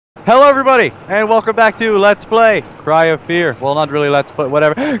Hello everybody, and welcome back to Let's Play Cry of Fear. Well, not really Let's Play,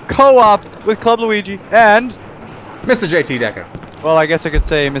 whatever. Co-op with Club Luigi and... MrJTDekker. Well, I guess I could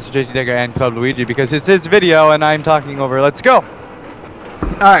say MrJTDekker and Club Luigi because it's his video and I'm talking over. Let's go!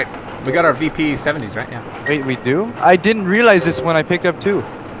 Alright, we got our VP 70s, right? Yeah. Wait, we do? I didn't realize this when I picked up two.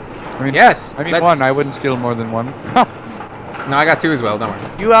 I mean, yes! one. I wouldn't steal more than one. No, I got two as well, don't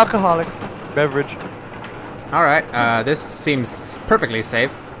worry. You alcoholic. Beverage. Alright, this seems perfectly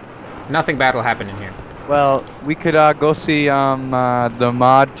safe. Nothing bad will happen in here. Well, we could go see the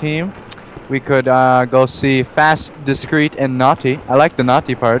mod team. We could go see Fast, Discreet, and Naughty. I like the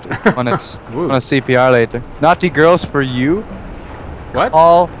Naughty part when it's on a CPR later. Naughty Girls for You. What?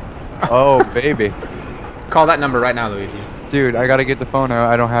 Oh, baby. Call that number right now, Luigi. Dude, I gotta get the phone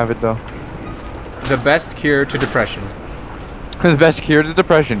out. I don't have it, though. The best cure to depression. The best cure to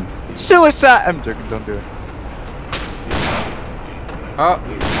depression. Suicide! I'm joking, don't do it.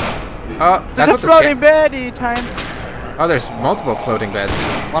 That's There's a floating bed time. Oh, there's multiple floating beds.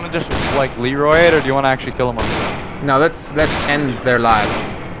 Wanna just, like, Leroy it, or do you wanna actually kill them all? No, let's end their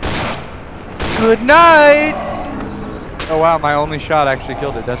lives. Good night! Oh wow, my only shot actually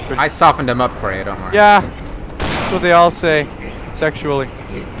killed it. That's pretty... I softened them up for you, don't worry. Yeah, that's what they all say, sexually.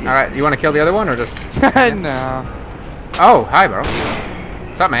 Alright, you want to kill the other one, or just... No. Oh, hi, bro.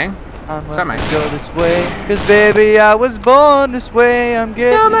 What's up, man? What's up, man? Go this way, cause baby, I was born this way. I'm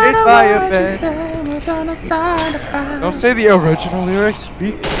getting chased by your bed. Don't say the original lyrics.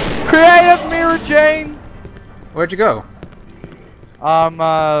 Be creative, Mirror Jane. Where'd you go? Oh,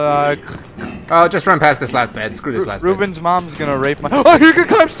 just run past this last bed. Screw this last bed. Ruben's mom's gonna rape my... Oh, you can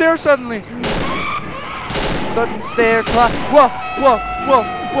climb stairs suddenly! Sudden stair climb. Whoa, whoa, whoa,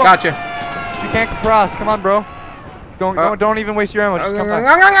 whoa. Gotcha. You can't cross. Come on, bro. Don't even waste your ammo. Just come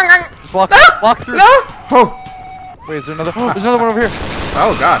back. Just walk through. Oh. Wait, is there another? Oh, there's another one over here.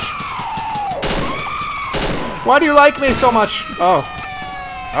 Oh, gosh. Why do you like me so much? Oh.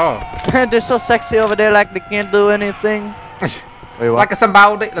 Oh. They're so sexy over there like they can't do anything. Wait, what? Like a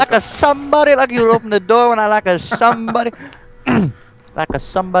somebody. Like a somebody, like you open the door when I like a somebody. Like a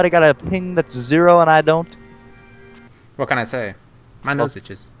somebody got a ping that's 0 and I don't. What can I say? My nose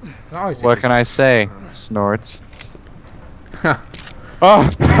itches. It always itches. What can I say? Snorts. Oh.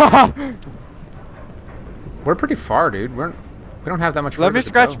 We're pretty far, dude. We don't have that much. Let me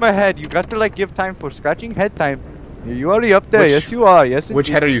scratch my head. You got to like give time for scratching head time. You already up there. Yes, you are. Yes. Which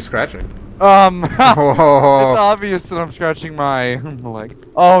head are you scratching? It's obvious that I'm scratching my leg.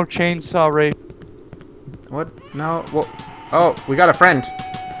 Oh, chainsaw rape. What? No. Well, oh, we got a friend.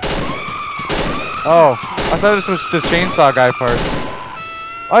 Oh, I thought this was the chainsaw guy part.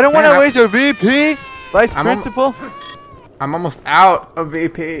 I don't want to waste a VP, vice principal. I'm almost out of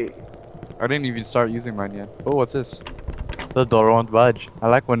VP. I didn't even start using mine yet. Oh, what's this? The door won't budge. I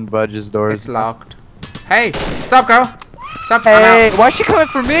like when budges doors. It's locked. Hey, what's up, girl? What's up? Hey, why is she coming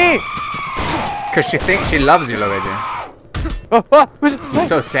for me? Cause she thinks she loves you, Luigi. You're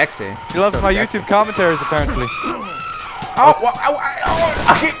so sexy. She loves my YouTube commentaries, apparently. Oh,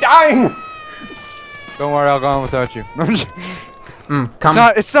 I keep dying. Don't worry, I'll go on without you. Come.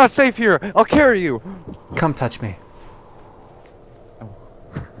 It's not safe here. I'll carry you. Come touch me.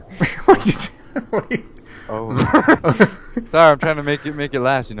 What are you? Oh. Sorry, I'm trying to make it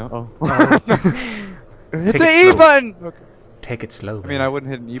last, you know. Hit the E button. Okay. Take it slow. I mean, I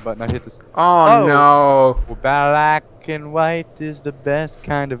wouldn't hit an E button. I'd hit this. Oh no. Well, black and white is the best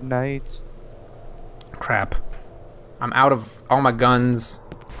kind of night. Crap. I'm out of all my guns.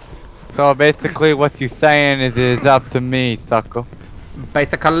 So basically, what you're saying is it's up to me, sucker.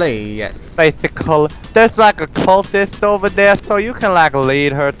 Basically, yes. Basically, there's like a cultist over there, so you can like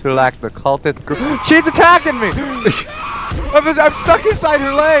lead her to like the cultist group. She's attacking me! I'm stuck inside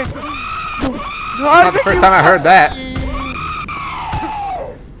her leg! Not the first time I heard that.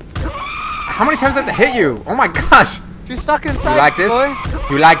 How many times do I have to hit you? Oh my gosh! She's stuck inside. You like this? Boy.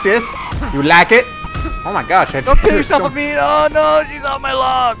 You like this? You like it? Oh my gosh! Don't kill yourself with me! Oh no, she's on my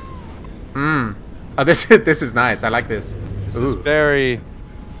log. Oh, this is nice. I like this. This is very...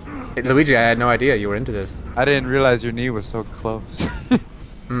 Luigi, I had no idea you were into this. I didn't realize your knee was so close.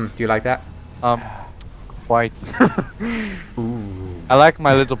 Do you like that? White. Ooh. I like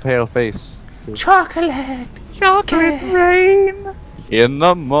my little pale face. Chocolate rain in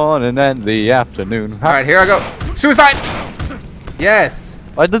the morning and the afternoon. Alright, here I go. Suicide! Yes!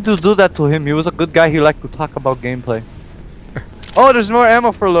 Why did you do that to him? He was a good guy. He liked to talk about gameplay. Oh, there's more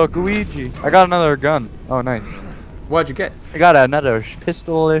ammo for Luigi. I got another gun. Oh, nice. What'd you get? I got another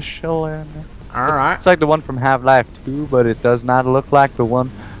pistol-ish. Alright. It's like the one from Half-Life 2, but it does not look like the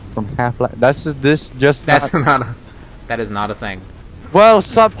one from Half-Life. That is not a thing. Well,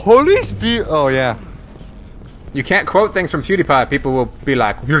 sub police be. Oh yeah. You can't quote things from PewDiePie. People will be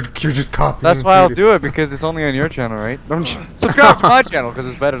like, "You're just copying." That's why I'll do it, because it's only on your channel, right? Subscribe to my channel because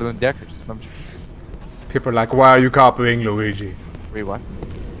it's better than Dekker's. People are like, "Why are you copying Luigi?" Wait, what?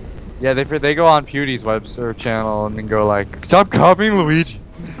 Yeah, they go on Pewdie's channel and then go like, "Stop copying Luigi."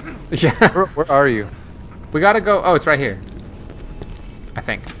 Yeah. Where are you? We gotta go. Oh, it's right here. I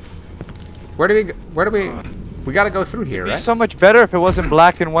think. Where do we? We gotta go through here, It'd be right? so much better if it wasn't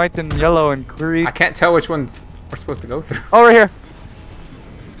black and white and yellow and green. I can't tell which ones we're supposed to go through. Oh, right here.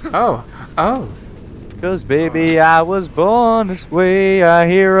 Oh. Oh. Cause baby, I was born this way. I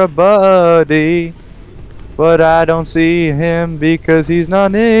hear a buddy, but I don't see him because he's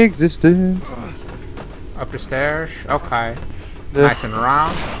non-existent. Up the stairs. Okay. The- Nice and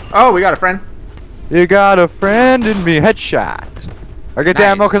round. Oh, we got a friend. You got a friend in me. Headshot. I get the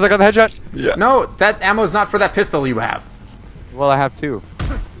ammo Nice. because I got the headshot. Yeah. No, that ammo's not for that pistol you have. Well, I have two.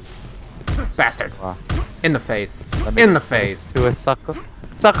 Bastard. Wow. In the face. Let me In the face. To a sucker.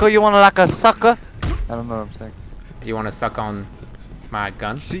 Sucker, you wanna like a sucker? I don't know what I'm saying. You want to suck on my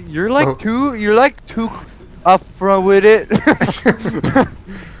gun? See, you're like too upfront with it.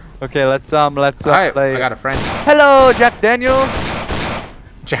 Okay, let's Alright, play. I got a friend. Hello, Jack Daniels.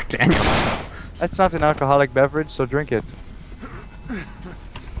 Jack Daniels. That's not an alcoholic beverage, so drink it.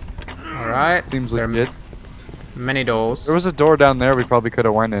 Alright. Seems There are legit. many doors. There was a door down there we probably could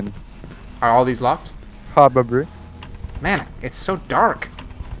have went in. Are all these locked? Probably. Man, it's so dark.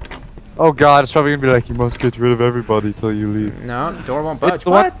 Oh god, it's probably gonna be like, you must get rid of everybody till you leave. No, the door won't budge. It's the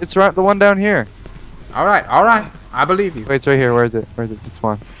one. It's right. The one down here. Alright, alright. I believe you. Wait, it's right here. Where is it? Where is it? It's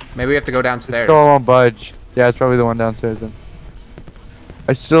one. Maybe we have to go This downstairs. door won't budge. Yeah, it's probably the one downstairs then.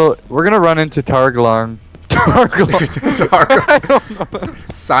 We're gonna run into Targlong. Targlong. I don't know.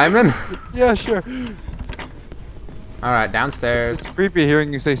 Simon? Yeah, sure. Alright, downstairs. It's creepy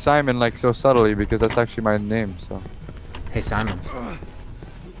hearing you say Simon like so subtly because that's actually my name. So. Hey, Simon.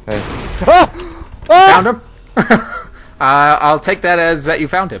 Hey. Ah! Ah! Found him? I'll take that as that you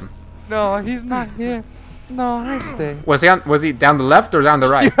found him. No, he's not here. No, I stay. Was he down the left or down the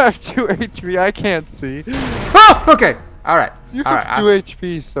right? You have 2 HP. I can't see. Oh, okay. Alright. You Alright. have 2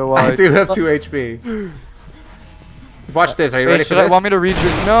 HP, so I do have 2 HP. Watch this. Are you Hey, ready for should I this? want me to read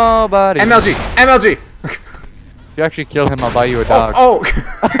your... Nobody. MLG! MLG! If you actually kill him, I'll buy you a dog. Oh!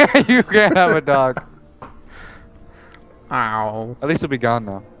 You can't have a dog. Ow. At least he'll be gone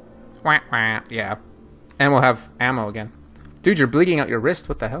now. Wah, wah. Yeah. And we'll have ammo again. Dude, you're bleeding out your wrist.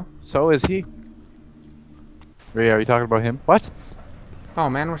 What the hell? So is he. Wait, are you talking about him? What? Oh,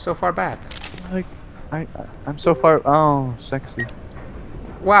 man, we're so far back. Like, I'm so far... Oh, sexy.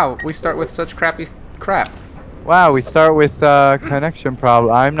 Wow, we start with such crappy crap. Wow, we start with connection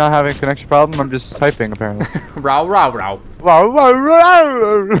problem. I'm not having a connection problem. I'm just typing, apparently. Row, row, row.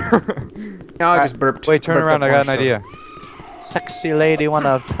 No, I just burped. Wait, turn burped around. up I got an more, so- idea. Sexy lady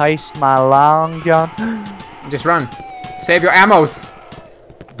wanna taste my long john? Just run. Save your ammos.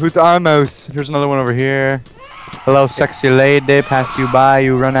 Who's Amos? Here's another one over here. Hello, sexy lady. Pass you by,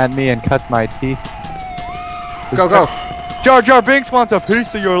 you run at me and cut my teeth. Go, go. Jar Jar Binks wants a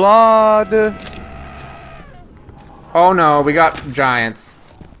piece of your lard. Oh no, we got giants.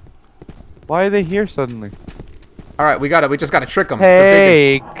 Why are they here suddenly? All right, we got it. We just got to trick them.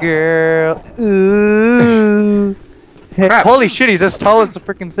 Hey, girl. Ooh. Hey, Crap. holy shit, he's as tall as the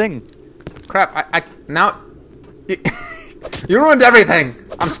freaking thing. Crap! I now. You ruined everything.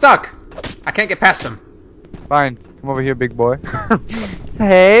 I'm stuck. I can't get past them. Fine, come over here, big boy.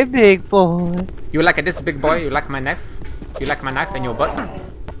 Hey, big boy. You like this, big boy? You like my knife? You like my knife in your butt?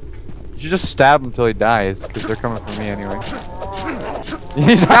 You should just stab him until he dies, because they're coming for me anyway.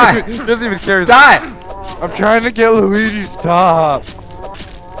 Die. He doesn't even care. Die! I'm trying to get Luigi. Stop.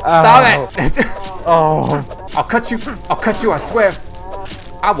 Stop it! Oh. I'll cut you. I'll cut you. I swear.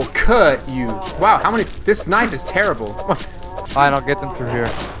 I will cut you. Wow, how many? This knife is terrible. What? Fine, I'll get them through here.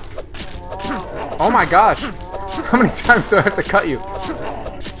 Oh my gosh! How many times do I have to cut you?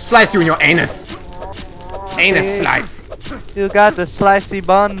 Slice you in your anus. Anus slice. You got the slicey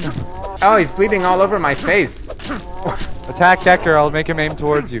bun. Oh, he's bleeding all over my face. Attack Dekker. I'll make him aim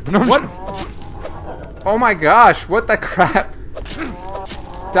towards you. No, What? Oh my gosh! What the crap?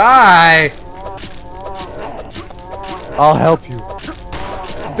 Die! I'll help you.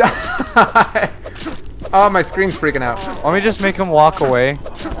 Die! Oh, my screen's freaking out. Let me just make him walk away.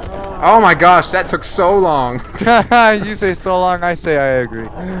 Oh my gosh, that took so long. You say so long, I say I agree.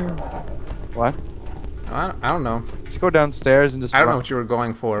 What? I don't know. Let's go downstairs and just I don't know run. what you were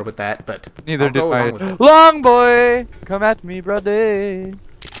going for with that, but Neither I'll did go my along with it. long boy. Come at me, brother.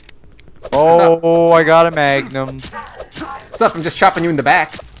 Oh, I got a magnum. What's up? I'm just chopping you in the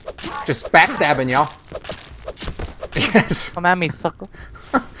back. Just backstabbing y'all. Yes. Come at me, sucker.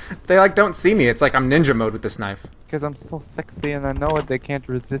 They like don't see me. It's like I'm ninja mode with this knife. Because I'm so sexy and I know it. They can't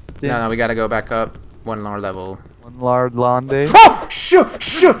resist it. No, we gotta go back up one more level. One lard londe. Oh! Shoo!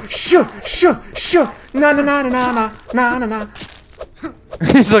 Shoo! Shoo! Shoo! Shoo! Na na na na na na na na.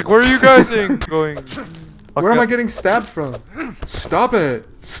 He's like, where are you guys going? Where am I getting stabbed from? Stop it!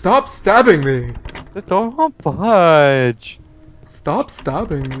 Stop stabbing me! Don't budge. Stop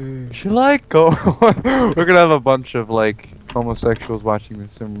stabbing me! Should I go? We're gonna have a bunch of like homosexuals watching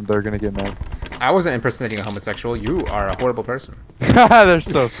this, and they're gonna get mad. I wasn't impersonating a homosexual. You are a horrible person. They're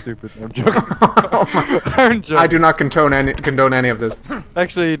so stupid. I'm joking. I'm joking. I do not condone any of this.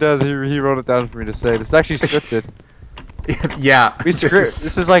 Actually, he does. He wrote it down for me to say. This is actually scripted. Yeah. This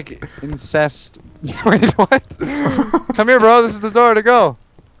is like incest. Wait, what? Come here, bro. This is the door to go.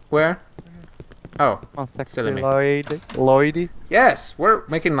 Where? Oh, silly me. Lloydie. Yes, we're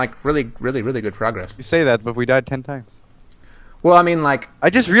making like really good progress. You say that, but we died 10 times. Well, I mean, like,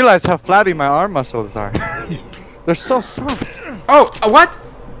 I just realized how flabby my arm muscles are. They're so soft. Oh, what?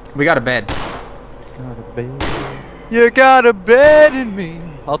 We got a bed. Got a bed. You got a bed in me.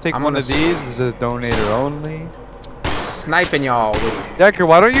 I'll take one of these as a donator only. Sniping y'all. Dekker,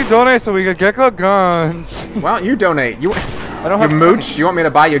 why don't you donate so we can get our guns? Why don't you donate? I don't have mooch. money. You want me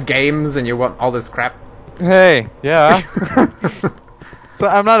to buy you games and you want all this crap? Hey, yeah. So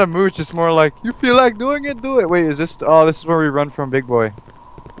I'm not a mooch. It's more like you feel like doing it, do it. Wait, is this? Oh, this is where we run from Big Boy.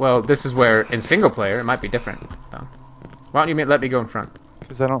 Well, this is where in single player it might be different. So. Why don't you let me go in front?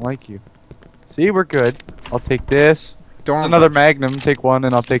 Because I don't like you. See, we're good. I'll take this. There's another Magnum. Take one,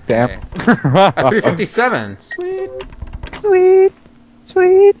 and I'll take the amp. A 357. Sweet. Sweet.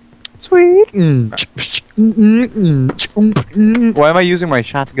 Sweet. Sweet. Why am I using my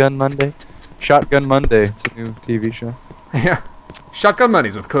Shotgun Monday? Shotgun Monday. It's a new TV show. Yeah. Shotgun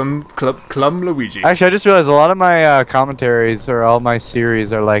Mondays with Clum Luigi. Actually, I just realized a lot of my commentaries or all my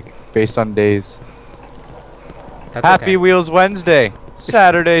series are like based on days. That's Happy Wheels Wednesday.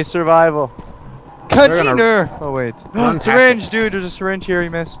 Saturday Survival. Container. Oh wait. Syringe, dude. There's a syringe here.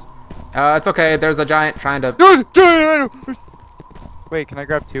 You missed. It's okay. There's a giant trying to. Wait, can I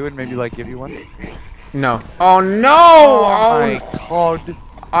grab two and maybe like give you one? No. Oh no! Oh my god.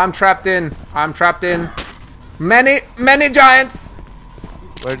 I'm trapped in. I'm trapped in. Many giants.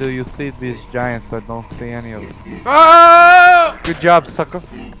 Where do you see these giants? I don't see any of them. Oh! Good job, sucker.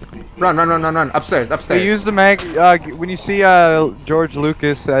 Run. Upstairs. They use the mag. When you see George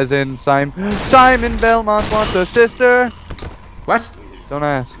Lucas, as in Simon Belmont wants a sister. What? Don't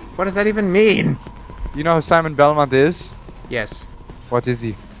ask. What does that even mean? You know who Simon Belmont is? Yes. What is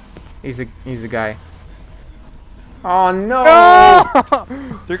he? He's a guy. Oh no!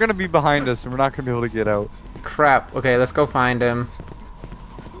 No! They're gonna be behind us, and we're not gonna be able to get out. Crap. Okay, let's go find him.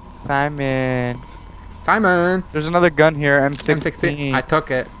 Simon. There's another gun here, M16. I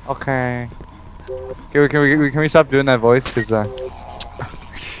took it. Okay. Can we stop doing that voice? Cause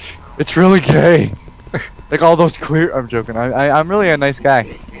it's really gay. Like all those queer. I'm joking. I'm really a nice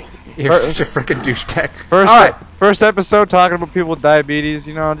guy. You're such a freaking douchebag. First episode talking about people with diabetes.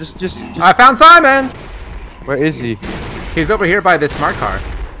 You know, just. I found Simon. Where is he? He's over here by this smart car.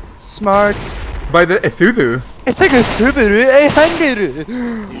 Smart. By the Isuzu. It's like a Subaru 800.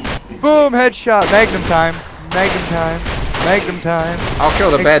 Boom! Headshot. Magnum time. I'll kill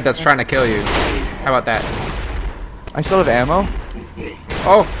the bed that's trying to kill you. How about that? I still have ammo.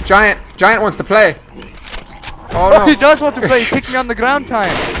 Oh, giant wants to play. Oh no. He does want to play. He's kicking on the ground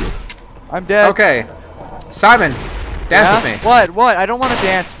time. I'm dead. Okay. Simon, dance with me. What? I don't want to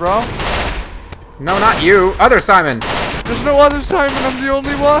dance, bro. No, not you. Other Simon. There's no other Simon. I'm the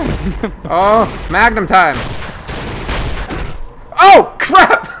only one. Oh, Magnum time. Oh,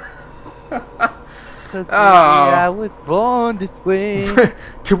 crap! Oh. I was born this way.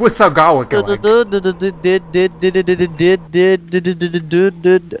 To Wisagawa.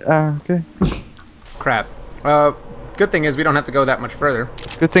 Okay. Crap. Good thing is we don't have to go that much further.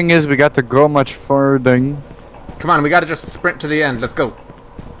 Good thing is we got to go much further. Come on, we gotta just sprint to the end. Let's go.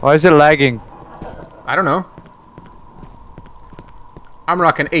 Why is it lagging? I don't know. I'm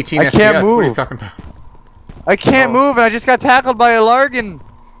rocking 18 I FPS. can't move. What are you talking about? I can't move, and I just got tackled by a Largan.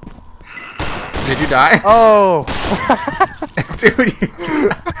 Did you die? Oh. Dude,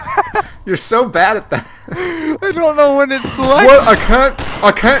 you're so bad at that. I don't know when it's like. What?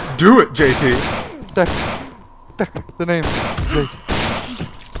 I can't do it, JT. The name.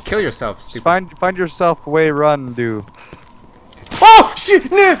 Kill yourself, stupid. Find yourself a way, run, do. Oh shit!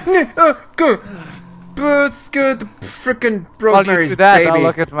 Good. Good. The frickin' Rosemary's While you do that, Baby. I'll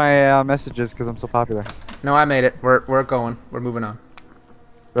look at my messages because I'm so popular. No, I made it. We're going. We're moving on.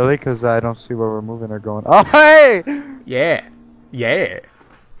 Really? Because I don't see where we're moving or going. Oh, hey! Yeah. Yeah.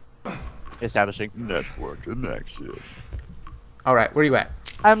 Establishing network connection. Alright, where you at?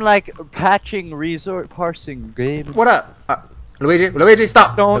 I'm like patching resort parsing game. What up? Luigi,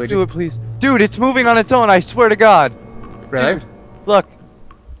 stop! Don't Luigi. do it, please. Dude, it's moving on its own, I swear to God. Really? Dude, look,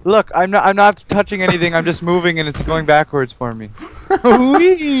 I'm not touching anything, I'm just moving and it's going backwards for me.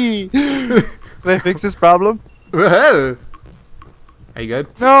 Whee! Can I fix this problem? Whoa. Are you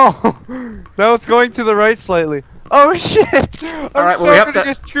good? No! Now it's going to the right slightly. Oh shit! Alright, well, we have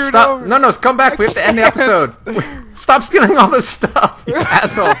to stop. Over. No, come back. We have to end the episode. Stop stealing all this stuff, you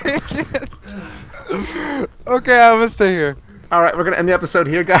asshole. Okay, I'm gonna stay here. Alright, we're gonna end the episode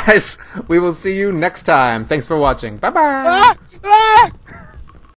here, guys. We will see you next time. Thanks for watching. Bye-bye. Ah! Ah!